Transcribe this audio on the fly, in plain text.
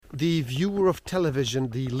the viewer of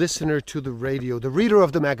television, the listener to the radio, the reader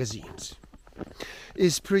of the magazines,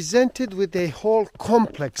 is presented with a whole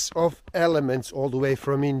complex of elements, all the way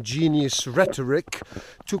from ingenious rhetoric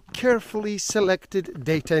to carefully selected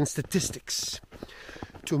data and statistics,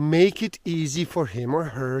 to make it easy for him or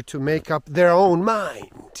her to make up their own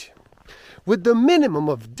mind, with the minimum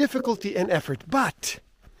of difficulty and effort. But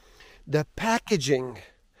the packaging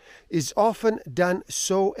is often done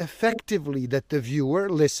so effectively that the viewer,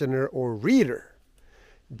 listener, or reader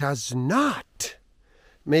does not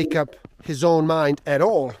make up his own mind at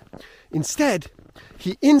all. Instead,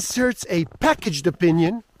 he inserts a packaged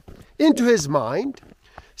opinion into his mind,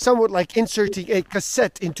 somewhat like inserting a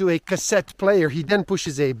cassette into a cassette player. He then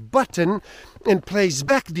pushes a button and plays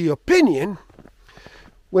back the opinion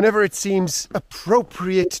whenever it seems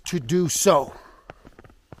appropriate to do so.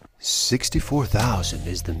 64,000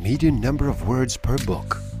 is the median number of words per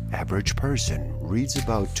book. Average person reads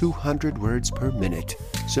about 200 words per minute.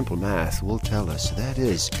 Simple math will tell us that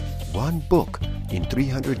is one book in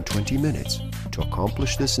 320 minutes. To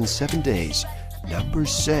accomplish this in 7 days,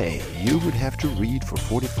 numbers say you would have to read for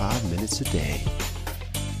 45 minutes a day.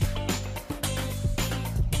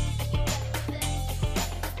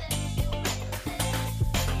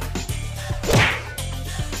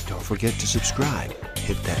 Don't forget to subscribe.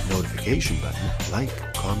 Hit that notification button,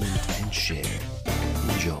 like, comment, and share.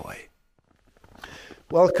 Enjoy.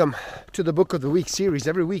 Welcome to the Book of the Week series.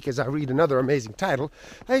 Every week as I read another amazing title,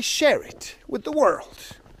 I share it with the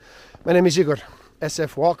world. My name is Igor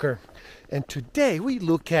S.F. Walker, and today we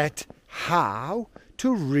look at how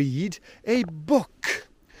to read a book.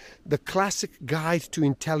 The Classic Guide to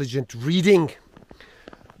Intelligent Reading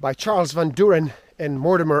by Charles van Doren and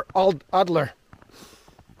Mortimer Adler.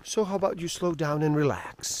 So how about you slow down and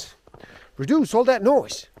relax? Reduce all that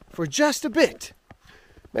noise for just a bit.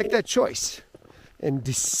 Make that choice and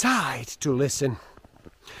decide to listen.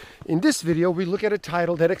 In this video, we look at a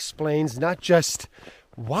title that explains not just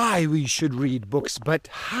why we should read books, but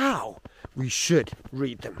how we should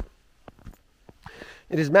read them.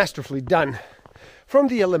 It is masterfully done. From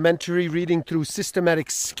the elementary reading through systematic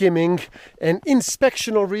skimming and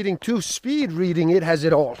inspectional reading to speed reading, it has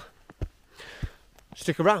it all.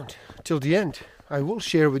 Stick around till the end. I will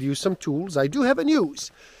share with you some tools I do have in use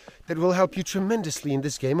that will help you tremendously in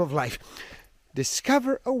this game of life.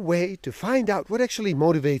 Discover a way to find out what actually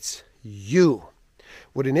motivates you.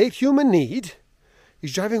 What innate human need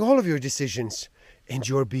is driving all of your decisions and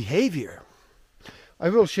your behavior. I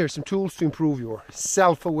will share some tools to improve your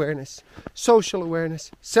self-awareness, social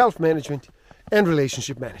awareness, self-management, and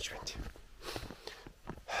relationship management.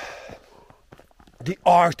 The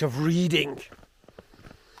art of reading.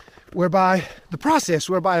 The process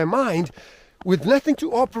whereby a mind with nothing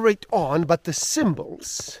to operate on but the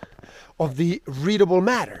symbols of the readable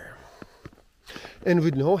matter, and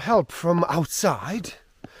with no help from outside,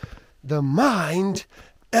 the mind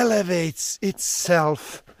elevates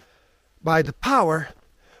itself by the power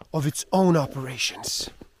of its own operations.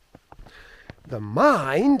 The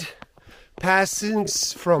mind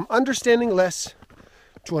passes from understanding less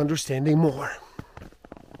to understanding more.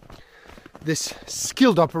 This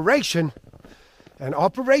skilled operation and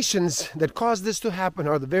operations that cause this to happen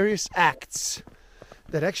are the various acts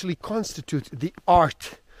that actually constitute the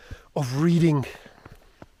art of reading.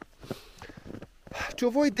 To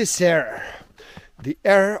avoid this error, the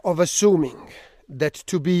error of assuming that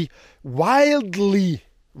to be wildly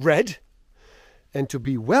read and to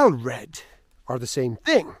be well read are the same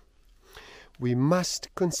thing, we must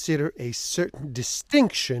consider a certain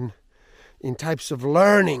distinction in types of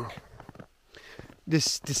learning.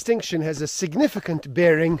 This distinction has a significant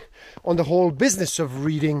bearing on the whole business of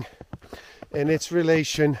reading and its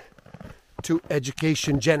relation to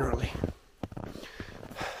education generally.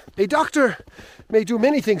 A doctor may do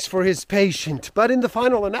many things for his patient, but in the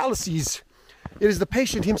final analyses, it is the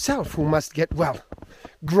patient himself who must get well,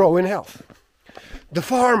 grow in health. The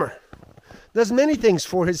farmer does many things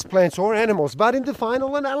for his plants or animals, but in the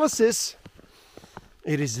final analysis,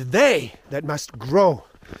 it is they that must grow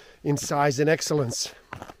in size and excellence.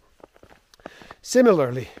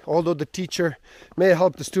 Similarly, although the teacher may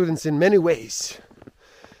help the students in many ways,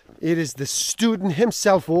 it is the student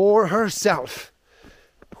himself or herself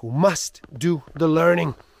who must do the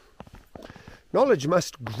learning. Knowledge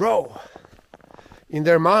must grow in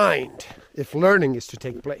their mind if learning is to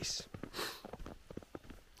take place.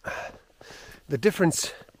 The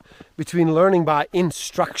difference between learning by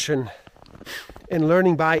instruction and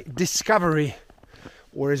learning by discovery,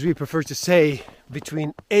 or as we prefer to say,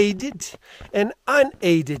 between aided and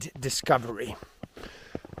unaided discovery,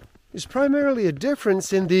 is primarily a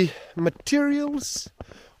difference in the materials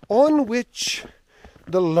on which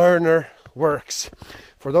the learner works.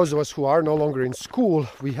 For those of us who are no longer in school,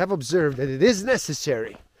 we have observed that it is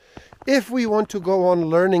necessary, if we want to go on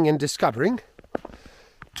learning and discovering,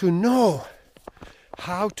 to know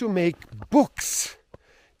how to make books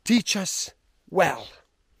teach us well.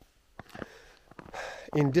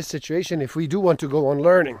 In this situation, if we do want to go on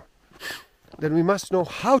learning, then we must know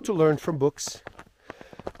how to learn from books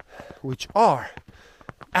which are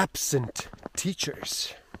absent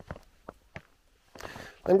teachers.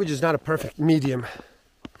 Language is not a perfect medium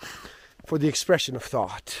for the expression of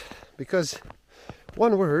thought, because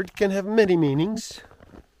one word can have many meanings,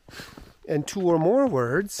 and two or more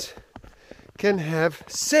words can have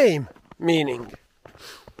same meaning.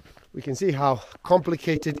 We can see how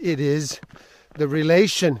complicated it is, the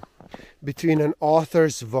relation between an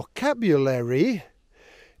author's vocabulary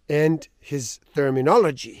and his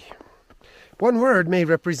terminology. One word may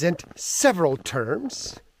represent several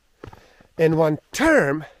terms, and one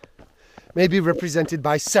term may be represented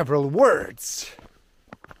by several words.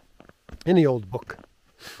 Any old book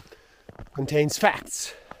contains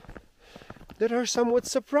facts that are somewhat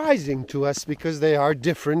surprising to us because they are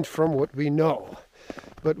different from what we know.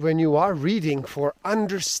 But when you are reading for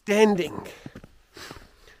understanding,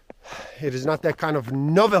 it is not that kind of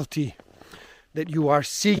novelty that you are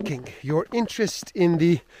seeking. Your interest in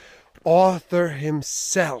the author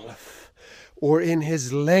himself, or in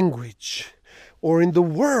his language, or in the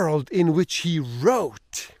world in which he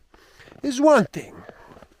wrote, is one thing.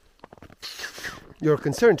 Your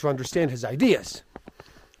concern to understand his ideas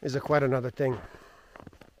is quite another thing.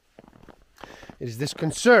 It is this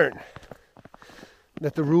concern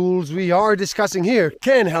that the rules we are discussing here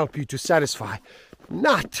can help you to satisfy,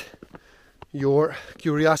 not your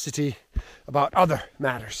curiosity about other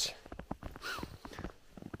matters.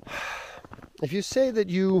 If you say that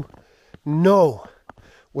you know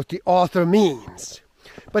what the author means,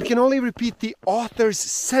 but can only repeat the author's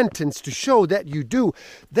sentence to show that you do,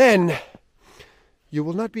 then you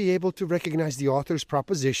will not be able to recognize the author's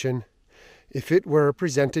proposition if it were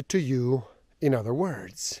presented to you in other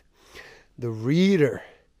words. The reader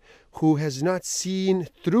who has not seen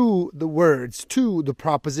through the words to the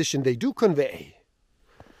proposition they do convey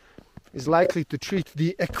is likely to treat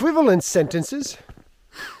the equivalent sentences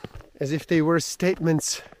as if they were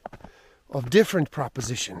statements of different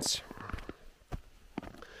propositions.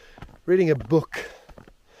 Reading a book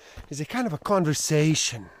is a kind of a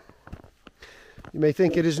conversation. You may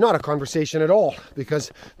think it is not a conversation at all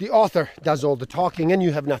because the author does all the talking and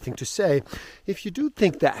you have nothing to say. If you do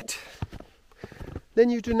think that, then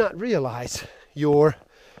you do not realize your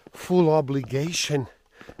full obligation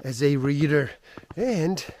as a reader,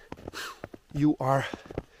 and you're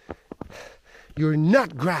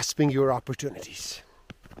not grasping your opportunities.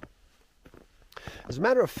 As a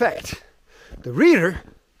matter of fact, the reader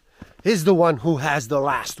is the one who has the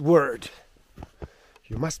last word.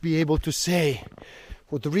 You must be able to say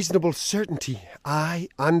with reasonable certainty, "I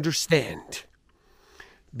understand,"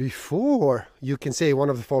 before you can say one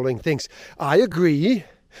of the following things: "I agree,"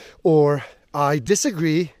 or "I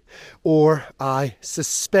disagree," or "I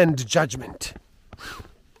suspend judgment."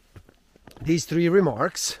 These three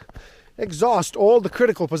remarks exhaust all the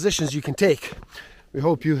critical positions you can take. We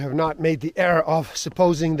hope you have not made the error of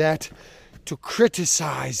supposing that to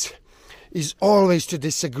criticize is always to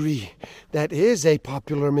disagree. That is a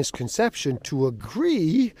popular misconception. To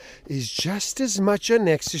agree is just as much an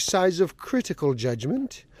exercise of critical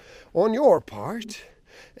judgment on your part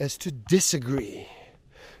as to disagree.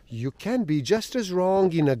 You can be just as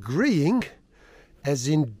wrong in agreeing as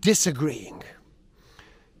in disagreeing.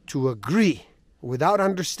 To agree without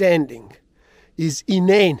understanding is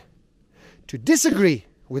inane. To disagree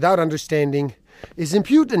without understanding is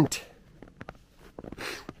impudent.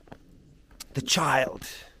 The child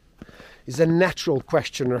is a natural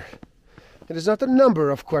questioner. It is not the number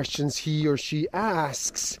of questions he or she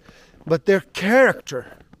asks, but their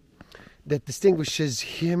character that distinguishes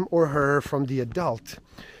him or her from the adult.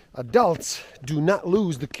 Adults do not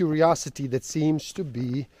lose the curiosity that seems to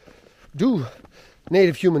be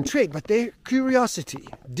native human trait, but their curiosity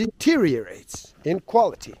deteriorates in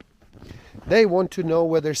quality. They want to know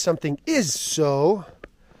whether something is so,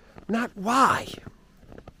 not why.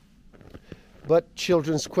 But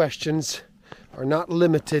children's questions are not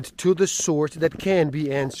limited to the sort that can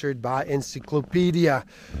be answered by encyclopedia.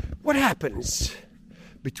 What happens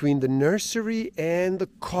between the nursery and the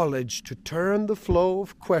college to turn the flow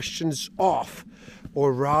of questions off,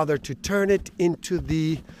 or rather to turn it into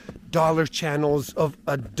the dollar channels of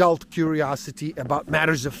adult curiosity about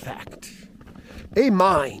matters of fact? A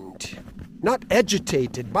mind not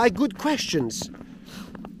agitated by good questions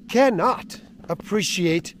cannot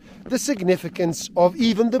appreciate the significance of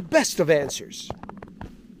even the best of answers.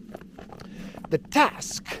 The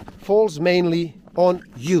task falls mainly on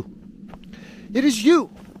you. It is you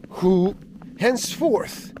who,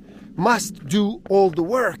 henceforth, must do all the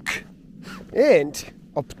work and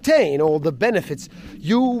obtain all the benefits.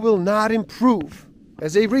 You will not improve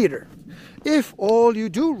as a reader if all you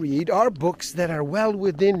do read are books that are well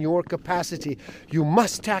within your capacity. You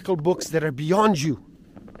must tackle books that are beyond you.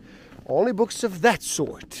 Only books of that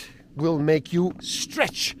sort will make you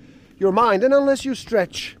stretch your mind, and unless you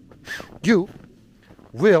stretch, you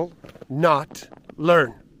will not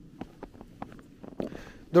learn.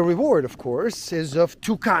 The reward, of course, is of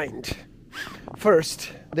two kinds.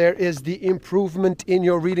 First, there is the improvement in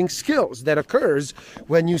your reading skills that occurs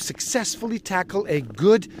when you successfully tackle a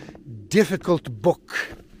good, difficult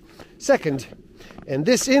book. Second, and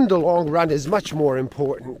this in the long run is much more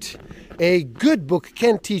important, a good book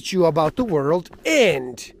can teach you about the world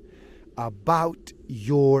and about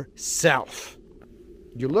yourself.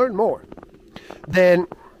 You learn more than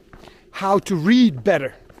how to read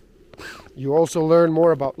better. You also learn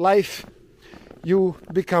more about life. You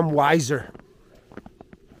become wiser.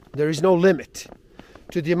 There is no limit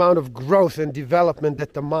to the amount of growth and development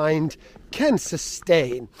that the mind can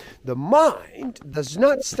sustain. The mind does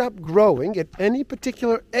not stop growing at any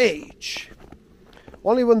particular age,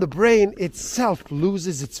 only when the brain itself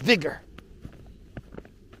loses its vigor.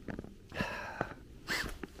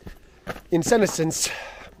 In senescence,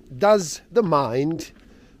 does the mind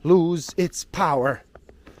lose its power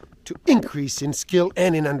to increase in skill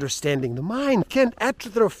and in understanding? The mind can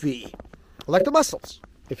atrophy, like the muscles,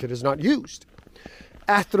 if it is not used.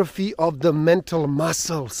 Atrophy of the mental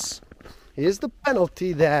muscles is the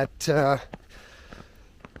penalty that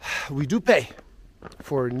we do pay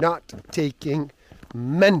for not taking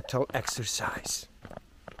mental exercise.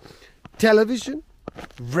 Television,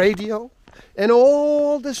 radio, and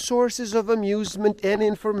all the sources of amusement and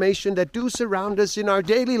information that do surround us in our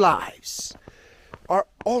daily lives are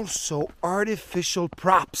also artificial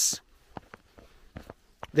props.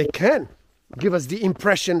 They can give us the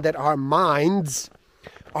impression that our minds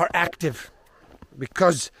are active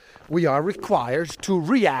because we are required to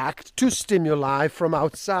react to stimuli from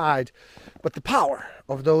outside. But the power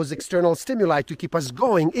of those external stimuli to keep us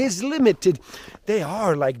going is limited. They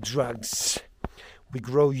are like drugs. We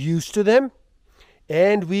grow used to them,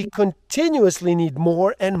 and we continuously need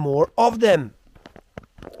more and more of them.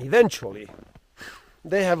 Eventually,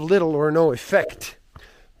 they have little or no effect.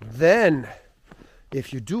 Then,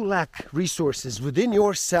 if you do lack resources within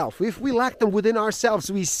yourself, if we lack them within ourselves,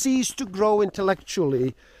 we cease to grow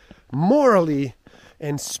intellectually, morally,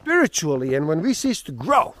 and spiritually. And when we cease to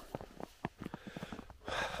grow,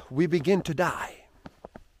 we begin to die.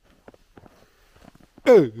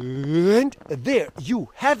 And there you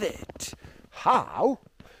have it. How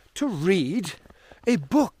to read a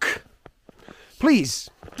book. Please,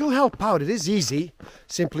 do help out. It is easy.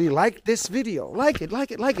 Simply like this video. Like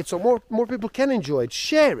it, so more people can enjoy it.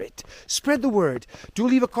 Share it. Spread the word. Do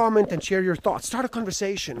leave a comment and share your thoughts. Start a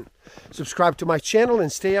conversation. Subscribe to my channel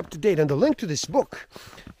and stay up to date. And the link to this book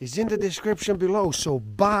is in the description below. So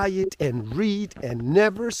buy it and read and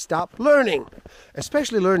never stop learning.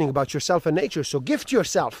 Especially learning about yourself and nature. So gift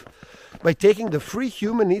yourself by taking the free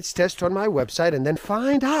human needs test on my website and then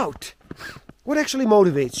find out what actually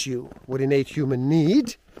motivates you. What innate human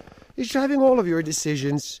need is driving all of your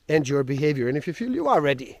decisions and your behavior. And if you feel you are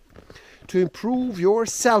ready to improve your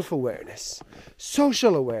self-awareness,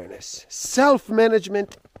 social awareness,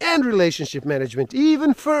 self-management, and relationship management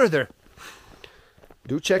even further,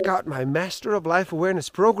 do check out my Master of Life Awareness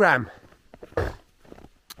program.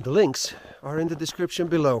 The links are in the description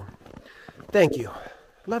below. Thank you.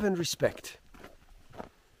 Love and respect.